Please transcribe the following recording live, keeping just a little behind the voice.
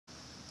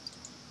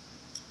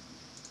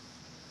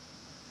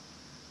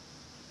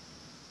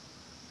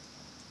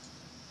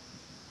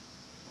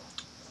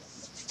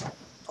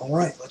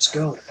Alright, let's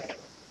go.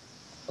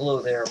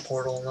 Hello there,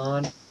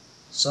 Portalanon.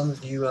 Some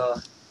of you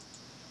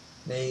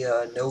may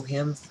know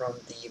him from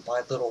the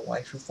My Little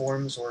Waifu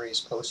forums where he's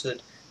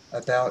posted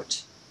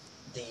about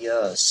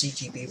the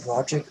CTB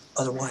project,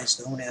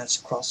 otherwise known as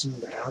Crossing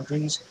the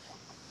Boundaries.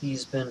 He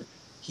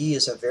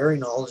is a very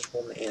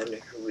knowledgeable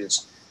man who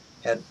has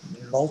had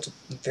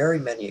very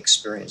many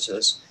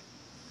experiences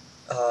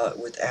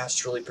with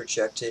astrally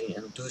projecting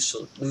and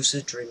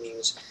lucid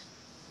dreamings,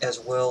 as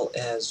well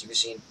as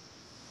using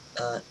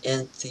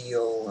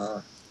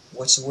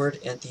what's the word?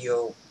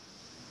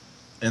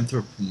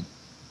 Anthropom.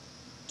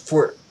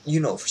 For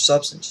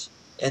substance.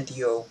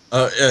 Entheo,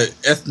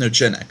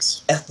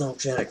 Ethnogenics.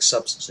 ethnogenic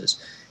substances,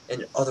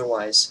 and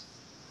otherwise,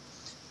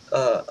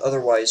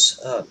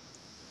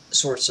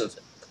 sorts of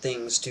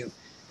things to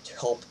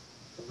help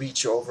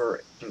reach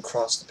over and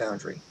cross the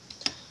boundary.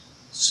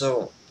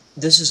 So,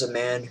 this is a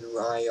man who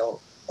I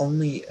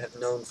only have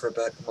known for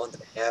about a month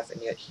and a half,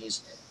 and yet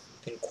he's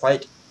been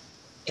quite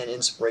an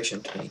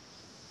inspiration to me.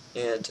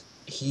 And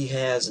he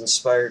has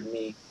inspired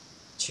me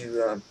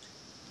to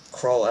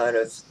crawl out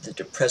of the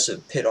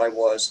depressive pit I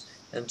was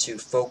and to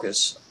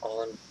focus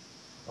on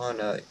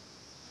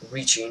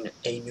reaching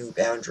a new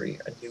boundary,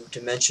 a new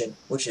dimension,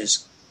 which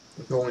is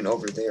going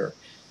over there.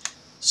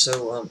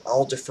 So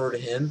I'll defer to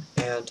him,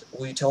 and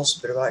will you tell us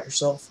a bit about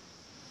yourself?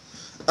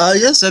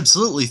 Yes,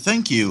 absolutely.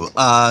 Thank you.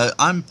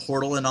 I'm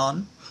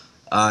Portalanon.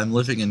 I'm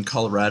living in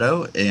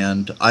Colorado,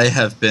 and I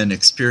have been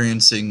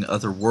experiencing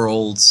other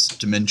worlds,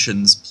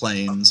 dimensions,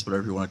 planes,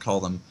 whatever you want to call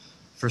them,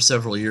 for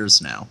several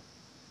years now.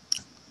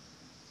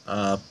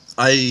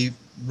 I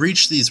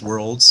reach these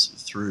worlds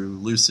through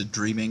lucid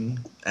dreaming,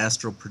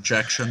 astral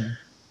projection,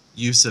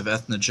 use of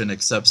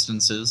ethnogenic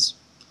substances.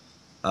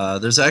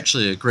 There's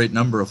actually a great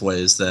number of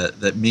ways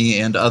that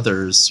me and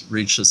others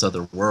reach this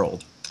other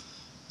world.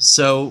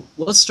 So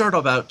let's start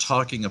about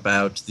talking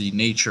about the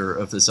nature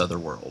of this other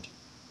world.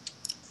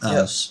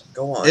 Yes,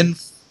 go on. In,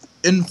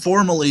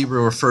 Informally, we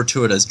refer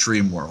to it as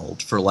Dream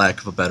World, for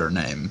lack of a better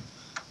name.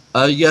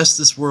 Yes,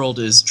 this world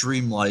is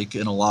dreamlike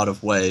in a lot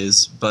of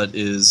ways, but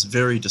is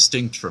very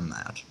distinct from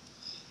that.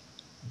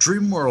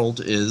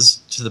 Dreamworld is,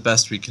 to the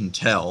best we can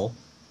tell,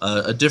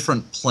 a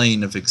different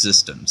plane of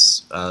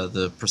existence.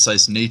 The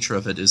precise nature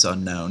of it is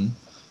unknown,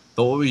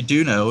 but what we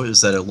do know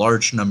is that a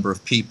large number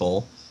of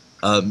people,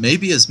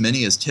 maybe as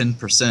many as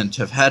 10%,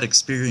 have had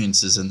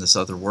experiences in this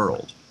other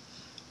world.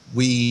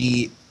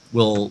 We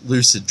will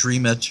lucid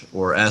dream it,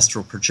 or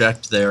astral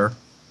project there,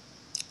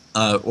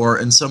 or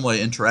in some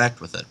way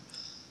interact with it.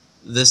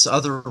 This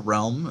other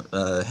realm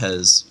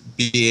has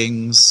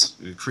beings,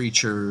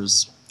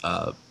 creatures,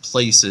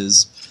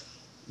 places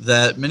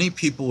that many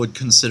people would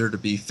consider to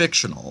be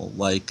fictional,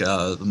 like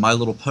the My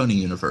Little Pony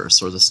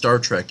universe or the Star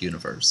Trek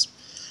universe.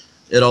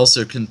 It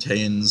also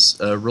contains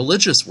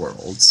religious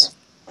worlds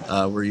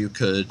where you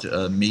could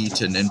meet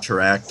and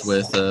interact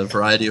with a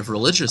variety of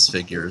religious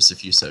figures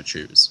if you so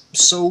choose.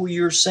 So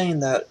you're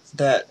saying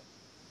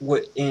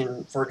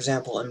for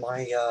example, in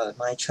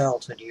my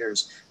childhood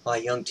years, my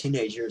young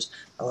teenage years,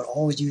 I would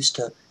always used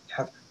to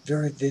have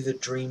very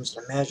vivid dreams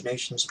and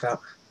imaginations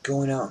about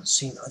going out and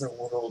seeing other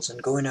worlds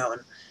and going out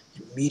and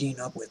meeting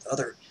up with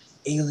other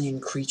alien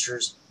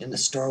creatures in the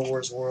Star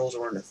Wars world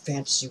or in the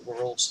fantasy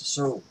worlds.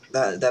 So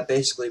that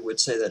basically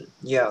would say that,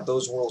 yeah,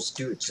 those worlds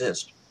do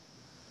exist.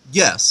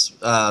 Yes,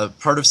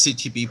 part of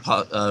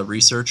CTB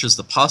research is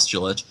the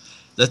postulate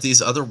that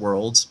these other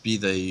worlds, be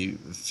they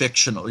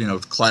fictional,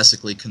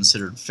 classically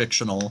considered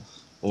fictional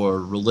or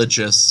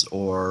religious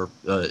or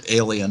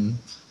alien,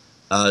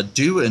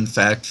 do in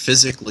fact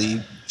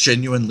physically,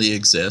 genuinely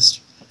exist,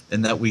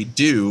 and that we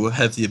do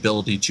have the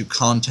ability to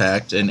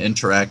contact and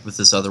interact with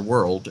this other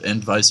world,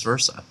 and vice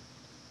versa.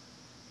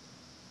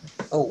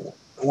 Oh,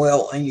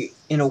 well,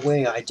 in a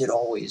way, I did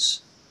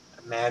always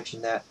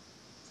imagine that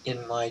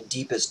in my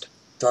deepest,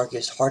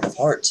 darkest heart of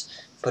hearts,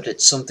 but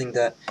it's something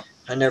that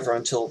I never,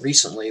 until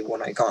recently,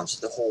 when I got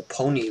into the whole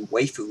pony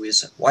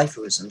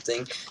waifuism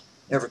thing,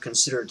 never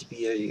considered to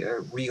be a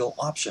real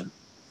option.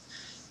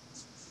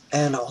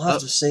 And Uh, I'll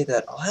have to say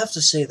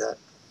that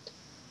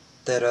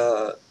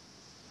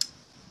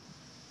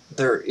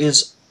there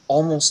is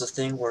almost a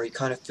thing where you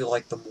kind of feel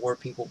like the more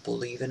people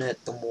believe in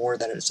it, the more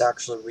that it's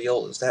actually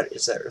real. Is there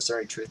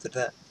any truth to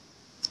that?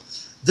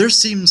 there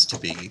seems to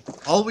be.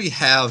 All we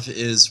have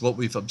is what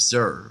we've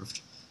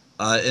observed.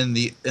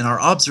 In our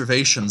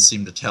observations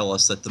seem to tell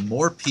us that the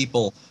more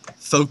people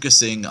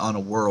focusing on a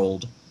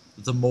world,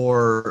 the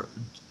more,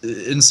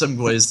 in some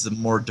ways, the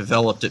more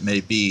developed it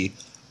may be,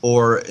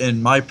 or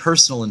in my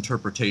personal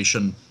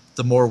interpretation,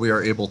 the more we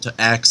are able to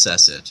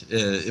access it,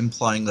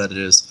 implying that it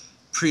is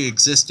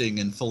pre-existing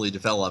and fully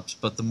developed,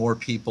 but the more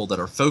people that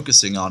are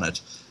focusing on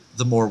it,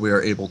 the more we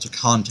are able to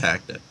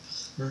contact it.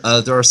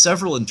 There are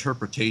several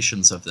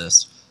interpretations of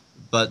this,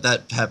 but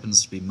that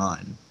happens to be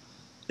mine.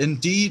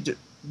 Indeed,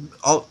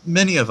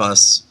 many of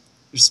us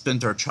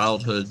spent our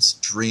childhoods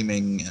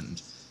dreaming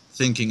and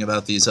thinking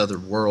about these other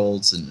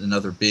worlds and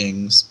other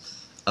beings.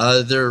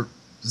 They're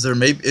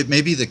it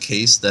may be the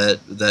case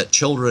that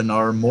children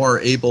are more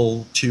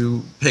able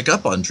to pick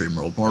up on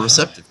Dreamworld, more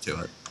receptive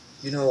to it.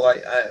 You know,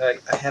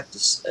 I have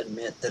to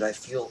admit that I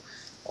feel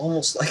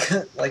almost like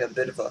like a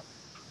bit of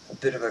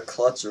a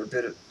klutz or a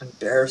bit of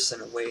embarrassed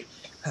in a way.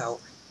 How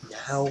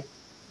now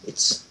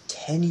it's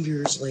 10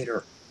 years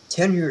later.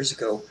 10 years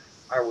ago,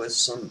 I was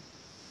some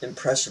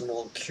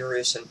impressionable,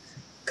 curious, and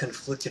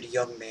conflicted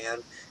young man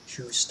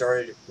who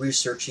started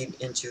researching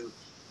into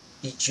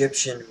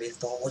Egyptian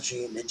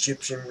mythology and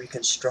Egyptian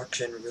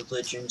reconstruction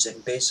religions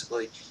and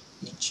basically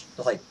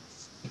like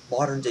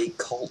modern day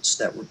cults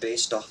that were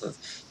based off of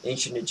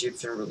ancient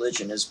Egyptian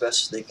religion as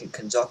best as they could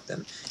conduct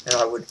them. And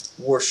I would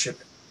worship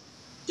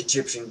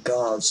Egyptian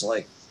gods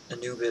like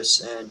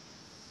Anubis and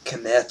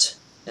Kemet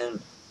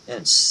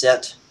and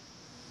Set,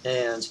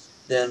 and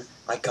then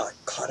I got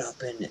caught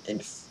up in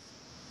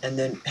and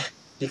then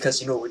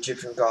because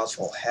Egyptian gods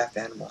were all half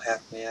animal,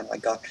 half man, I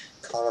got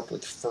caught up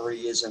with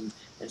furryism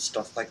and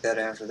stuff like that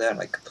after that,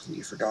 and I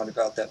completely forgot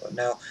about that. But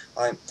now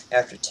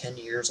after 10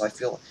 years, I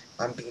feel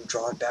I'm being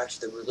drawn back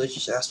to the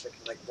religious aspect.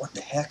 I'm like, what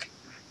the heck?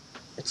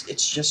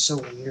 It's just so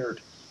weird.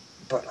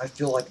 But I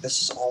feel like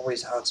this is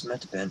always how it's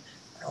meant to be.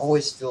 I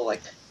always feel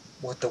like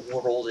what the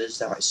world is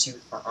that I see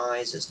with my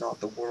eyes is not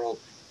the world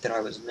that I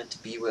was meant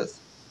to be with,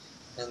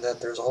 and that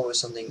there's always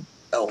something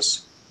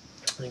else,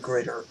 a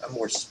greater, a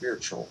more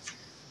spiritual,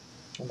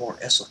 a more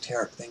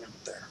esoteric thing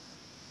out there.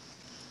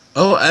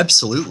 Oh,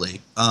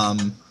 absolutely.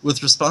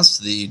 With response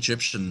to the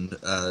Egyptian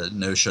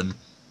notion,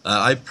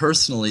 I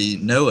personally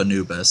know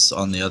Anubis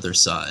on the other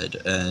side,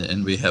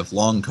 and we have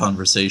long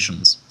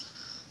conversations.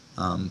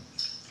 Um,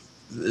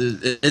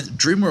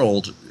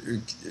 Dreamworld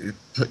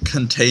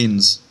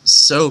contains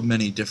so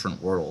many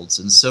different worlds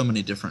and so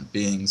many different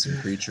beings and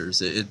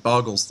creatures. It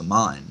boggles the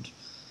mind.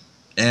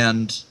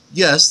 And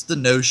yes, the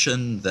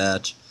notion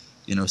that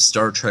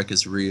Star Trek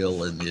is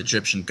real and the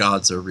Egyptian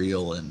gods are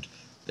real and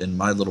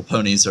My Little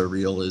Ponies are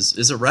real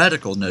is a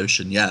radical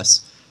notion,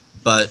 yes,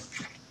 but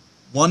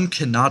one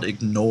cannot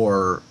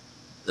ignore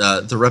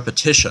the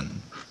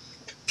repetition.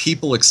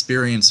 People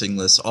experiencing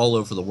this all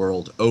over the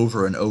world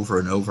over and over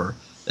and over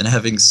and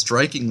having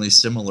strikingly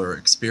similar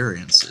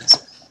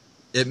experiences.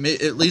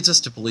 It leads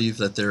us to believe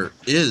that there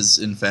is,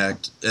 in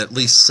fact, at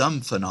least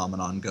some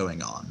phenomenon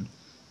going on.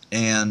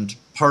 And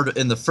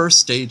in the first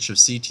stage of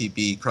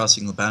CTB,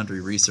 Crossing the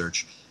Boundary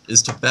research,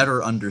 is to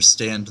better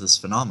understand this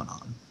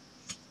phenomenon.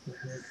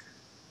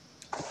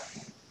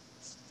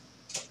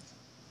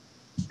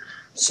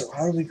 So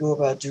how do we go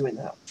about doing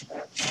that?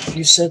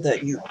 You said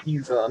that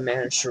you've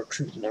managed to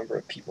recruit a number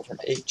of people from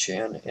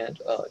 8chan and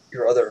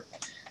your other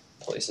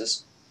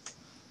places.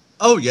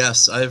 Oh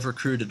yes, I've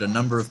recruited a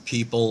number of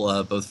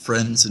people, both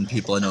friends and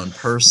people I know in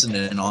person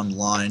and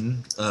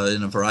online,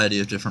 in a variety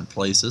of different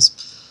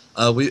places.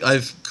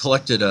 I've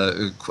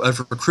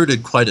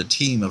recruited quite a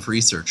team of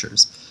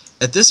researchers.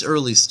 At this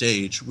early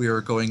stage, we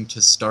are going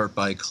to start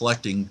by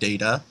collecting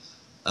data,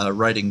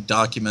 writing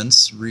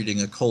documents,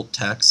 reading occult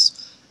texts,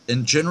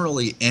 and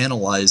generally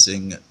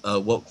analyzing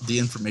what the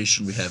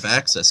information we have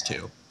access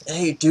to.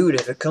 Hey, dude,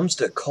 if it comes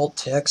to occult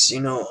texts,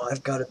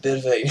 I've got a bit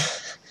of a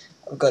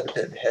I've got a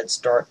bit of a head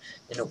start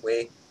in a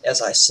way.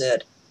 As I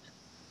said,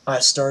 I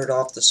started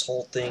off this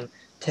whole thing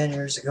 10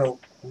 years ago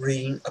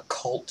reading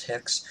occult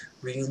texts,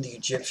 reading the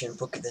Egyptian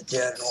Book of the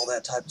Dead and all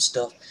that type of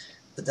stuff.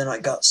 But then I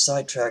got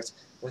sidetracked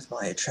with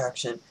my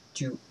attraction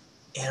to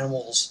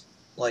animals,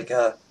 like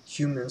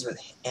humans with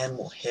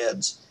animal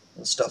heads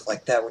and stuff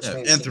like that, which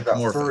made me think about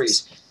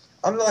furries.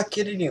 I'm not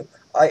kidding you.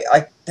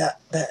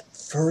 That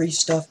furry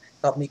stuff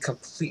got me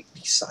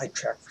completely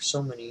sidetracked for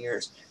so many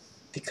years,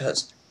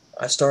 because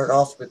I started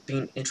off with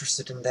being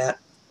interested in that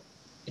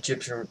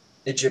Egyptian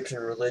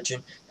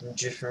religion, and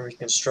Egyptian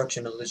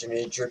reconstruction religion, and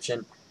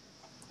Egyptian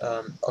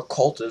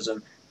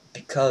occultism,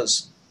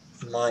 because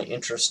my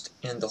interest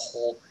in the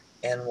whole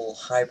animal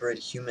hybrid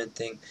human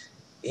thing,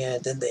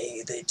 and then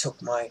they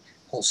took my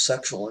whole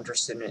sexual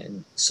interest in it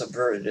and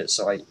subverted it,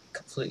 so I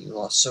completely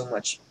lost so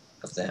much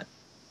of that.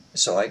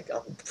 So I'm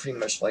pretty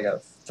much like a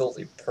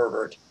filthy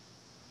pervert.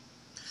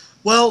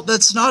 Well,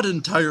 that's not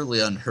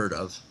entirely unheard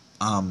of.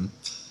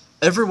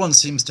 Everyone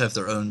seems to have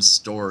their own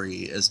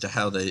story as to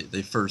how they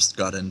first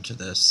got into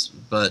this,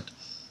 but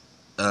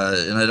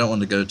and I don't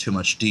want to go too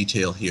much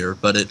detail here,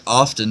 but it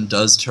often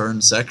does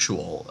turn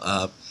sexual,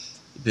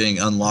 being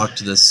unlocked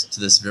to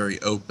this very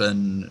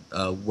open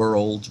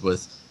world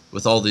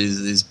with all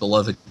these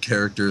beloved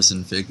characters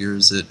and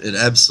figures. It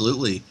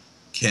absolutely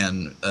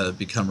can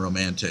become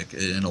romantic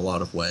in a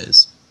lot of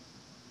ways.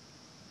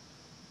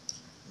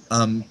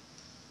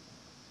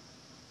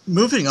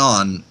 Moving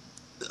on,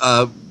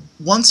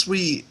 once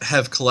we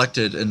have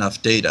collected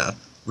enough data,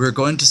 we're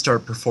going to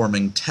start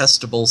performing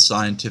testable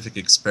scientific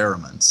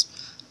experiments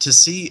to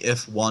see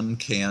if one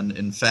can,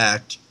 in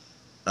fact,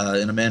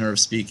 in a manner of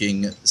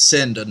speaking,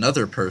 send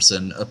another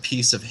person a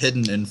piece of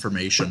hidden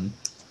information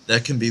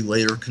that can be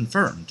later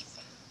confirmed.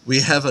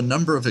 We have a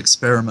number of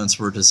experiments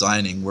we're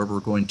designing where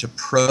we're going to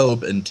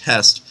probe and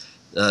test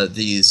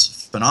these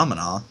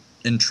phenomena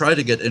and try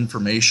to get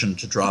information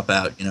to drop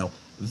out,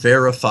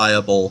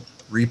 verifiable,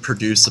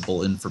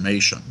 reproducible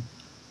information.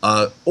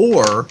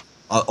 Or,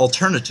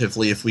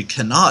 alternatively, if we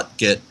cannot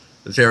get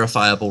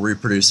verifiable,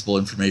 reproducible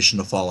information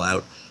to fall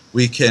out,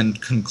 we can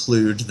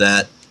conclude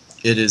that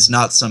it is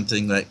not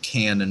something that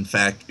can, in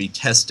fact, be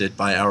tested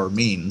by our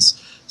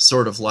means,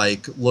 sort of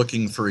like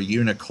looking for a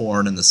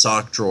unicorn in the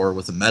sock drawer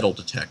with a metal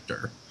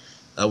detector.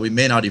 We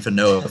may not even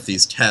know if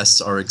these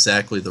tests are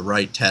exactly the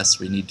right tests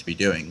we need to be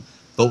doing,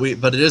 but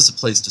it is a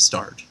place to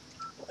start.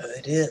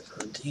 It is,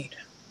 indeed.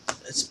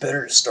 It's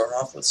better to start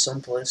off with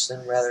someplace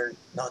than rather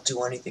not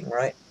do anything,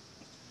 right?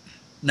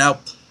 Now,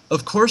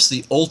 of course,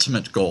 the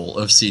ultimate goal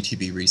of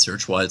CTB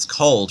research, why it's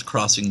called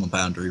Crossing the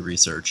Boundary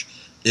Research,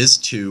 is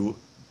to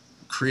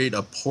create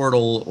a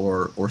portal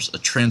or a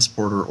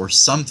transporter or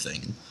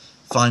something,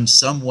 find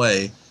some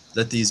way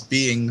that these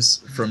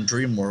beings from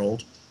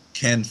Dreamworld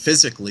can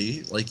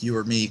physically, like you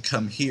or me,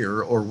 come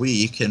here, or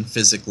we can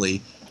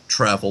physically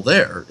travel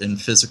there in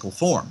physical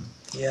form.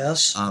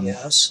 Yes,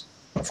 yes.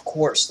 Of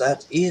course,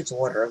 that is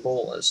what our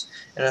goal is.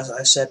 And as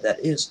I said, that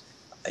is,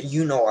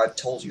 I've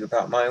told you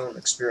about my own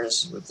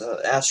experiences with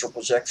astral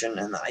projection,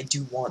 and I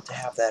do want to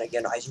have that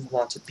again. I do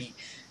want to be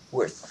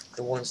with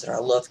the ones that I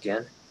love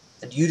again.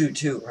 And you do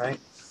too, right?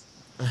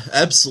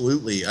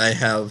 Absolutely. I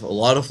have a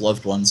lot of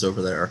loved ones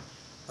over there,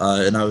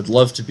 and I would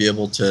love to be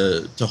able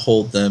to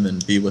hold them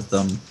and be with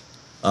them.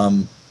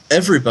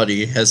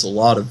 Everybody has a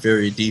lot of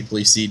very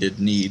deeply seated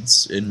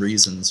needs and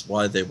reasons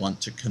why they want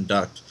to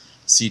conduct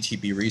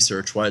CTB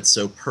research, why it's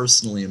so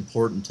personally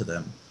important to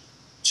them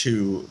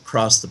to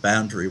cross the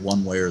boundary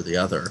one way or the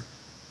other.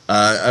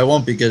 I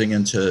won't be getting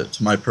into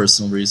my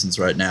personal reasons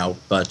right now,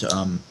 but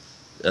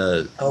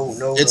Oh,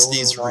 no, it's no,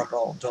 these no, not at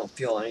all. Don't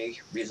feel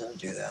any reason to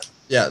do that.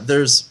 yeah,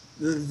 there's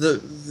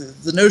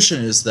the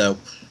notion is, though,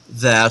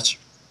 that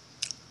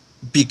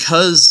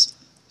because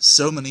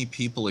so many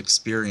people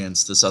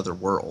experience this other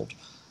world,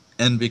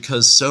 and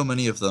because so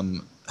many of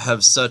them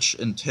have such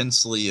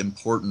intensely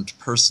important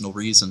personal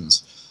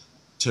reasons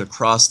to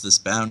cross this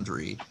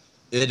boundary,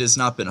 it has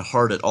not been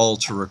hard at all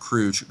to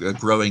recruit a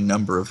growing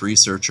number of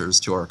researchers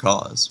to our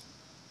cause.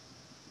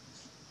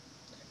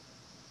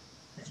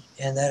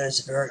 And that is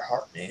very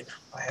heartening.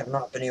 I have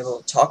not been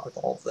able to talk with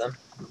all of them,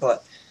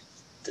 but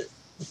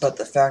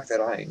the fact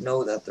that I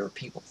know that there are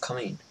people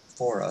coming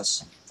for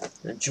us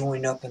and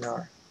join up in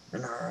our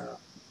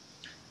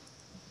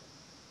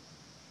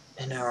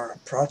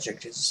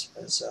project is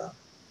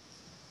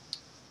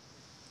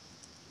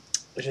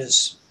it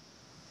is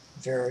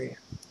very,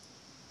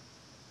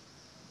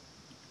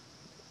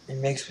 it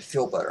makes me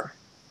feel better.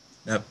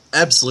 Yep,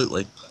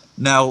 absolutely.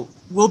 Now,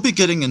 we'll be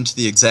getting into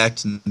the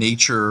exact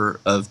nature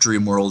of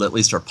Dreamworld, at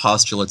least our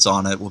postulates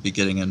on it. We'll be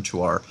getting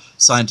into our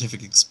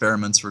scientific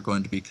experiments we're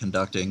going to be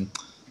conducting.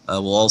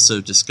 We'll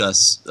also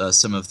discuss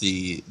some of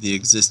the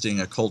existing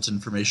occult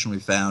information we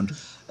found,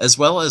 as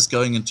well as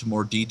going into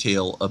more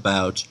detail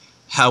about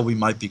how we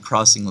might be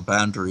crossing the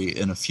boundary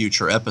in a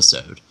future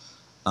episode.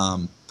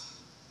 Um,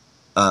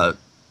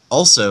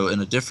 Also, in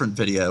a different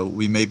video,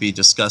 we may be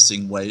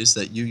discussing ways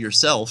that you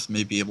yourself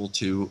may be able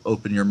to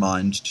open your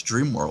mind to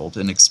Dreamworld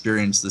and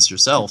experience this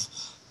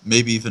yourself,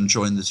 maybe even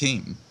join the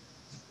team.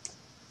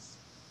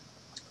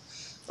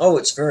 Oh,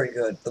 it's very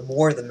good. The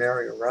more the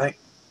merrier, right?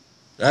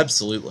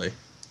 Absolutely.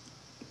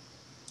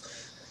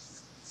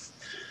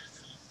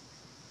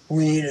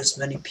 We need as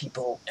many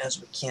people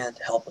as we can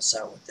to help us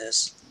out with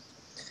this.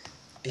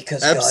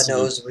 Because God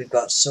knows we've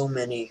got so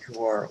many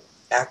who are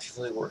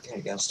actively working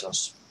against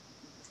us.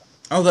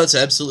 Oh, that's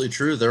absolutely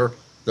true. There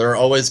are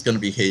always going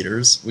to be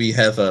haters. We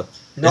have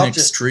not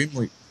just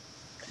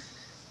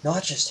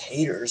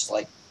haters,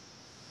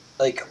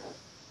 like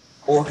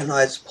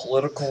organized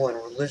political and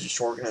religious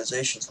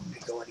organizations will be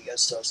going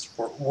against us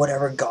for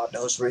whatever God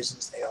knows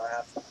reasons they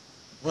have.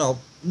 Well,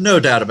 no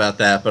doubt about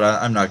that, but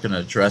I'm not going to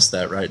address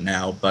that right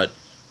now. But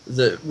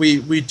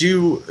we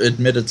do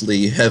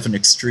admittedly have an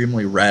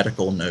extremely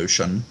radical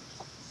notion,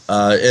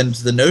 and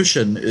the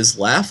notion is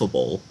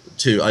laughable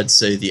to, I'd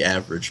say, the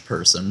average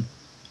person.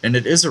 And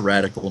it is a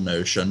radical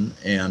notion,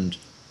 and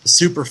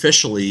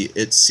superficially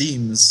it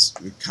seems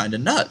kind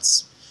of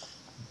nuts.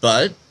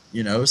 But,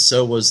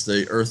 so was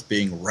the Earth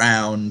being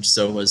round,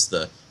 so was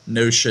the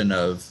notion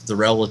of the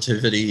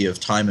relativity of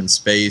time and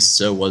space,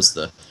 so was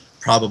the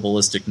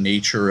probabilistic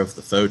nature of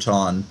the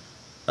photon.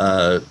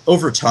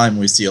 Over time,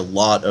 we see a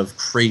lot of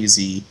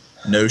crazy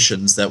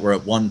notions that were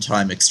at one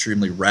time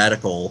extremely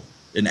radical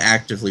and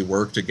actively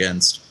worked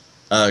against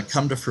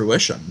come to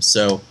fruition.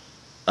 So,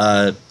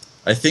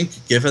 I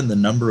think given the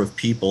number of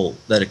people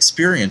that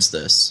experience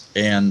this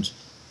and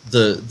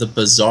the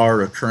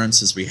bizarre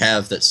occurrences we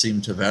have that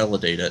seem to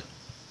validate it,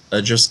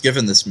 just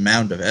given this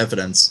mound of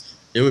evidence,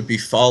 it would be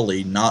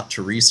folly not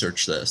to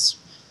research this.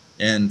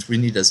 And we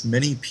need as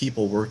many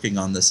people working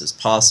on this as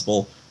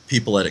possible,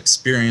 people that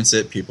experience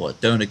it, people that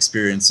don't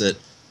experience it,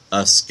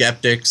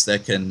 skeptics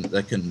that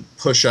can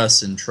push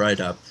us and try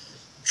to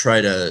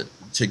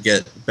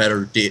get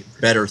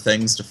better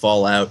things to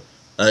fall out.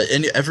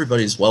 And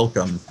everybody's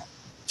welcome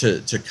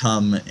to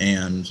come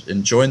and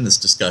join this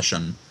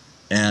discussion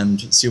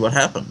and see what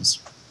happens.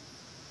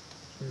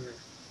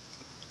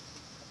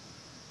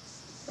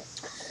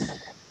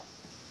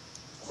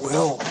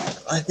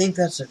 I think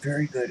that's a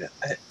very good...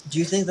 do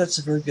you think that's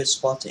a very good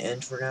spot to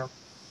end for now?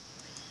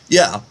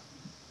 Yeah,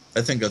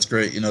 I think that's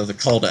great. You know, the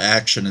call to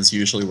action is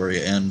usually where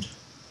you end.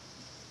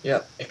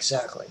 Yep,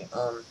 exactly.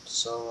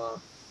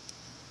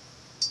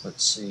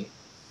 Let's see.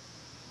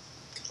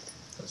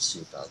 Let's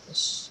see about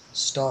this.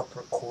 Stop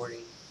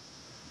recording.